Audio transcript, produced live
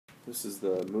This is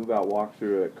the move-out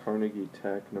walkthrough at Carnegie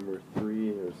Tech, number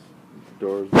 3. The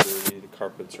doors are dirty, the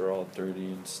carpets are all dirty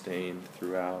and stained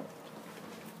throughout.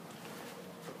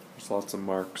 There's lots of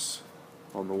marks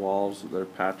on the walls that they're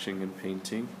patching and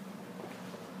painting.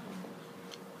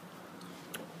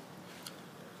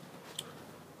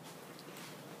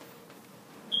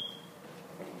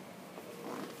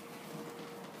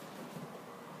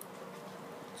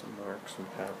 Some marks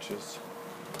and patches.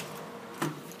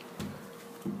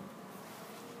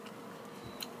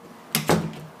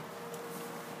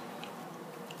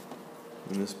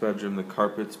 In this bedroom, the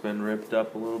carpet's been ripped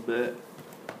up a little bit.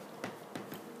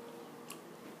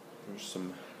 There's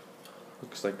some,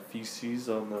 looks like feces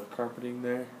on the carpeting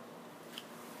there.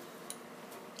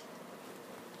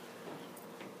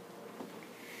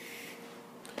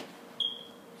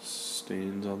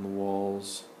 Stains on the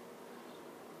walls.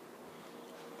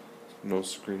 No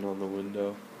screen on the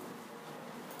window.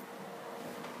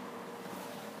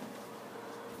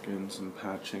 Again, some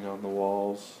patching on the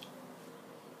walls.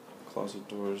 Closet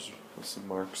doors with some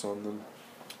marks on them.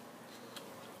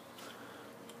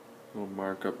 Little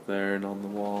mark up there and on the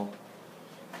wall.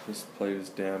 This plate is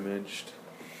damaged.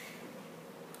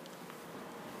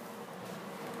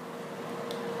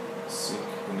 Sink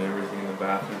and everything in the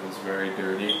bathroom is very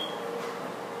dirty.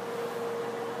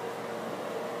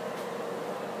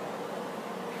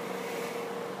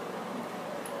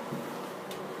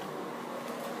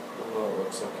 Well, it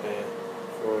looks okay.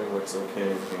 Flooring looks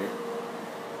okay in here.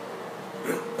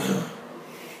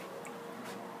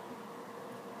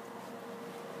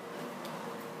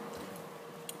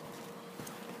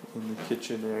 In the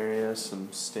kitchen area,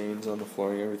 some stains on the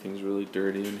flooring. Everything's really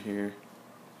dirty in here.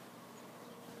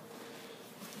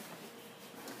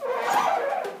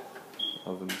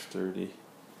 Oven's dirty.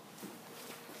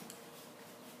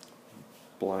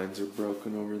 Blinds are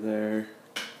broken over there.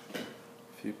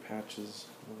 A few patches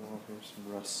on the wall here,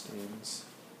 some rust stains.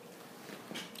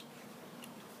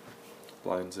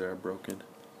 Blinds there are broken.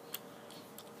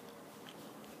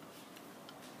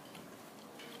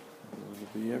 That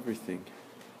would be everything.